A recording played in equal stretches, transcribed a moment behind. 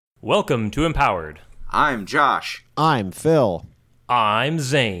Welcome to Empowered. I'm Josh. I'm Phil. I'm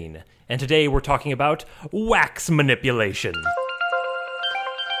Zane, and today we're talking about wax manipulation.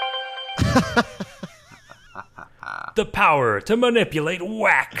 The power to manipulate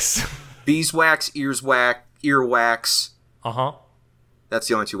wax. Beeswax, earwax. Uh-huh. That's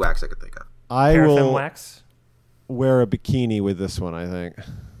the only two wax I could think of. I Paraffin will wax. wear a bikini with this one, I think.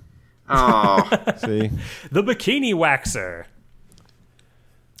 Oh, See? The bikini waxer.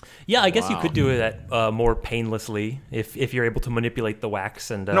 Yeah, I guess you could do it more painlessly if you're able to manipulate the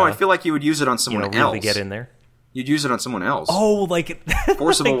wax and no, I feel like you would use it on you someone know, else. really get in there. You'd use it on someone else. Oh, like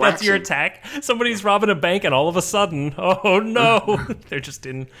Forcible like that's your waxing. attack. Somebody's robbing a bank, and all of a sudden, oh no, they're just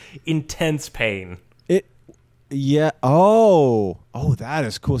in intense pain. Yeah. Oh, that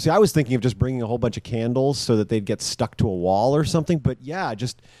is cool. See, I was thinking of just bringing a whole bunch of candles so that they'd get stuck to a wall or something. But yeah,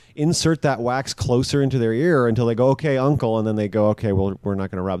 just insert that wax closer into their ear until they go, "Okay, uncle," and then they go, "Okay, well, we're not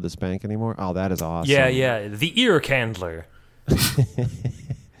going to rob this bank anymore." Oh, that is awesome. Yeah, the ear candler.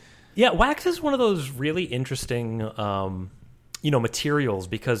 Yeah, wax is one of those really interesting, materials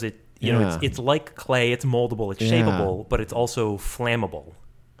because it's like clay. It's moldable. It's shapeable, but it's also flammable.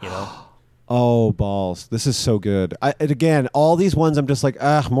 You know. Oh, balls. This is so good. And again, all these ones I'm just like,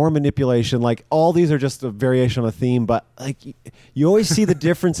 more manipulation. Like, all these are just a variation on a theme, but like you always see the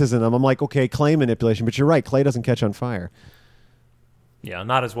differences in them. I'm like, okay, clay manipulation, but you're right. Clay doesn't catch on fire. Yeah,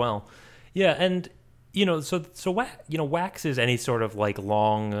 not as well. Yeah, and wax is any sort of like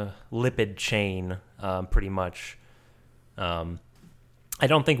long lipid chain, pretty much. I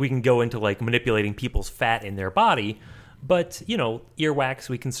don't think we can go into like manipulating people's fat in their body, but earwax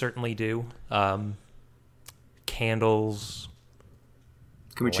we can certainly do. Candles.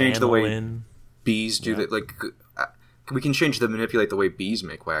 Can we change the way lanolin. bees do that? Like, we can manipulate the way bees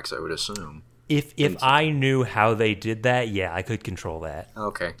make wax, I would assume. If I knew how they did that, yeah, I could control that.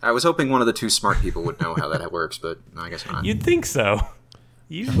 Okay. I was hoping one of the two smart people would know how that works, but no, I guess not. You'd think so.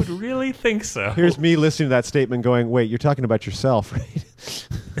 You would really think so. Here's me listening to that statement going, wait, you're talking about yourself, right?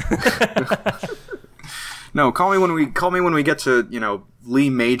 No, call me when we get to,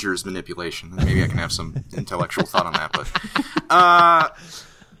 Lee Major's manipulation. Maybe I can have some intellectual thought on that, but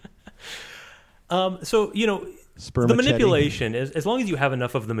Spermaceti. the manipulation is as long as you have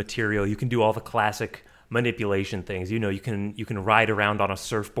enough of the material, you can do all the classic manipulation things. You can ride around on a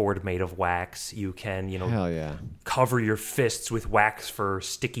surfboard made of wax. You can, Hell yeah. cover your fists with wax for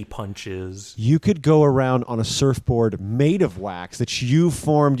sticky punches. You could go around on a surfboard made of wax that you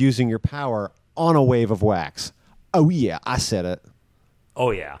formed using your power on a wave of wax. Oh, yeah, I said it.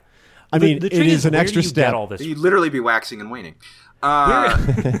 Oh yeah. I mean, the it trick is an where extra do you step. Get all this? you'd literally be waxing and waning.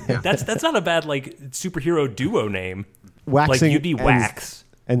 That's not a bad like superhero duo name. Waxing like you'd be Wax.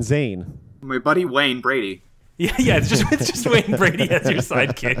 and Zane. My buddy Wayne Brady. Yeah. It's just Wayne Brady as your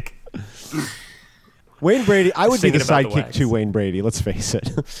sidekick. Wayne Brady, I would be the Singing about the sidekick wax. to Wayne Brady. Let's face it.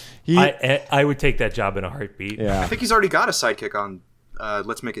 I would take that job in a heartbeat. Yeah. I think he's already got a sidekick on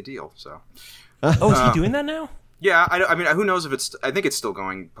Let's Make a Deal, so... Oh, is he doing that now? Yeah, I mean, who knows if it's... I think it's still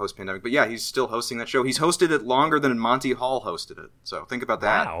going post-pandemic, but yeah, he's still hosting that show. He's hosted it longer than Monty Hall hosted it, so think about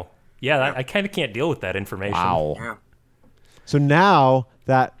that. Wow. Yeah, I kind of can't deal with that information. Wow. Yeah. So now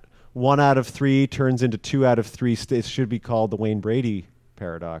that 1 out of 3 turns into 2 out of 3, it should be called the Wayne Brady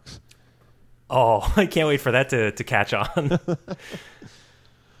paradox. Oh, I can't wait for that to catch on.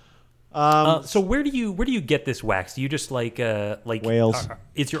 So where do you get this wax? Do you just like Whales.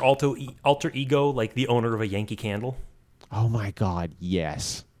 Is your alter ego like the owner of a Yankee Candle, Oh my God,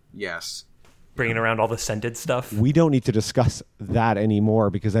 yes. Yes. bringing around all the scented stuff? We don't need to discuss that anymore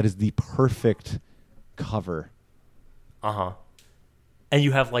because that is the perfect cover. And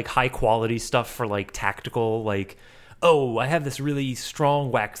you have like high quality stuff for like tactical, like, oh, I have this really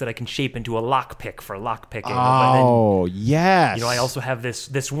strong wax that I can shape into a lockpick for lockpicking. Oh, yes. I also have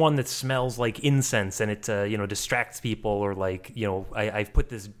this one that smells like incense and it distracts people, or like I've put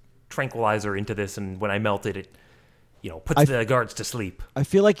this tranquilizer into this, and when I melt it, puts the guards to sleep. I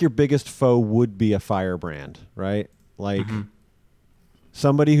feel like your biggest foe would be a firebrand, right? Like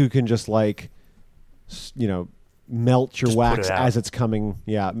somebody who can just melt your Just put wax it out. as it's coming.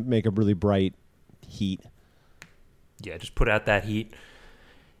 Yeah, make a really bright heat. Yeah, just put out that heat.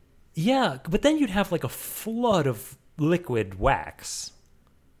 Yeah, but then you'd have like a flood of liquid wax,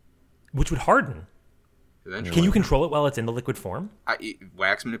 which would harden. Eventually. Can you control it while it's in the liquid form?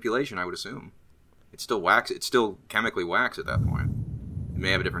 Wax manipulation, I would assume. It's still wax. It's still chemically wax at that point. It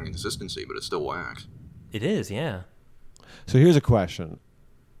may have a different consistency, but it's still wax. It is, yeah. So here's a question.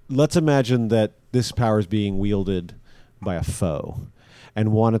 Let's imagine that this power is being wielded by a foe.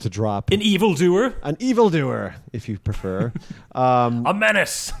 and wanted to drop An evildoer, an evildoer, if you prefer. a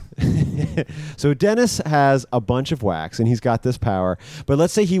menace. So Dennis has a bunch of wax, and he's got this power. But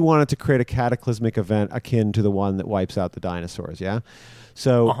let's say he wanted to create a cataclysmic event akin to the one that wipes out the dinosaurs, yeah?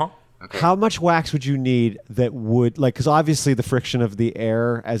 So how much wax would you need that would, like, because obviously the friction of the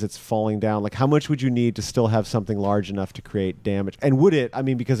air as it's falling down, like, how much would you need to still have something large enough to create damage? And would it, I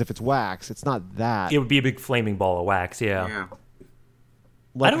mean, because if it's wax, it's not that. It would be a big flaming ball of wax, Yeah.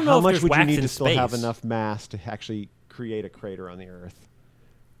 Like, I don't know how if much there's would you wax need in to still have space. enough mass to actually create a crater on the Earth?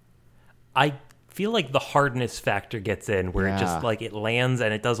 I feel like the hardness factor gets in where it Yeah. just like it lands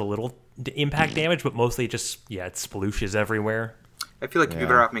and it does a little impact damage, but mostly it splooshes everywhere. I feel like you'd be Yeah.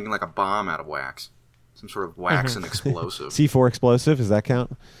 better off making like a bomb out of wax. Some sort of wax and explosive. C4 explosive, does that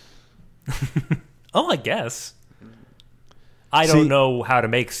count? Oh, I guess. I See- don't know how to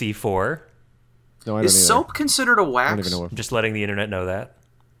make C4. No, I don't Is either. soap considered a I don't wax? even know what. I'm just letting the internet know that.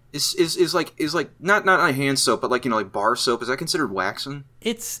 Is like not a hand soap, but like like bar soap. Is that considered waxing?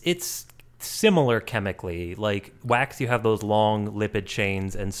 It's similar chemically. Like wax, you have those long lipid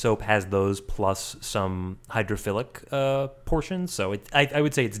chains, and soap has those plus some hydrophilic portions. So I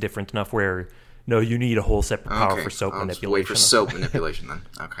would say it's different enough where no, you need a whole separate power Okay. for soap I'll just manipulation. wait for soap manipulation then.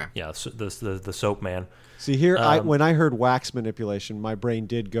 Okay. Yeah, so the soap man. See here, when I heard wax manipulation, my brain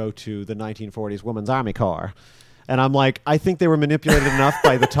did go to the 1940s Women's Army Corps. And I'm like, I think they were manipulated enough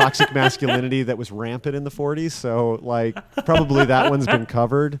by the toxic masculinity that was rampant in the 40s. So, like, probably that one's been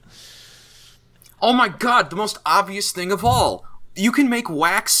covered. Oh my god, the most obvious thing of all. You can make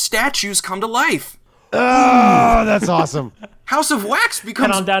wax statues come to life. Oh, that's awesome. House of Wax Head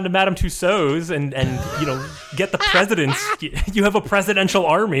becomes on down to Madame Tussauds and get the presidents. You have a presidential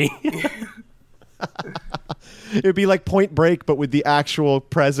army. It would be like Point Break, but with the actual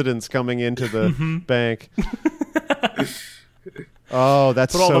presidents coming into the bank. Oh,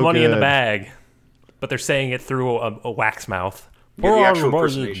 that's Put all so the money in the good. bag, but they're saying it through a wax mouth. Yeah, the actual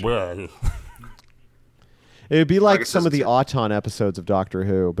impersonation. It would be I like guess some of the that's Auton episodes of Doctor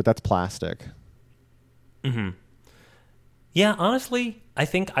Who, but that's plastic. Yeah, honestly, I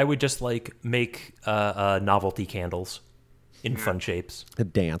think I would just like make novelty candles in fun shapes. A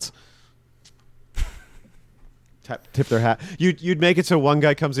dance. Tip their hat. You'd make it so one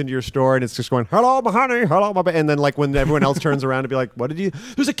guy comes into your store and it's just going, "Hello, my honey, hello, my," and then like when everyone else turns around to be like, "What did you?"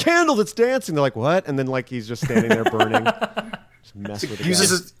 There's a candle that's dancing. They're like, "What?" And then like he's just standing there burning. Just mess with the uses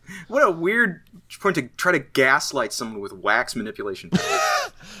guy. his, what a weird point to try to gaslight someone with wax manipulation.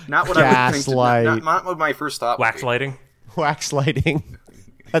 Not what I would think. Gaslight. Not what my first thought. would Wax be. lighting. Wax lighting.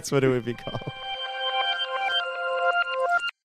 That's what it would be called.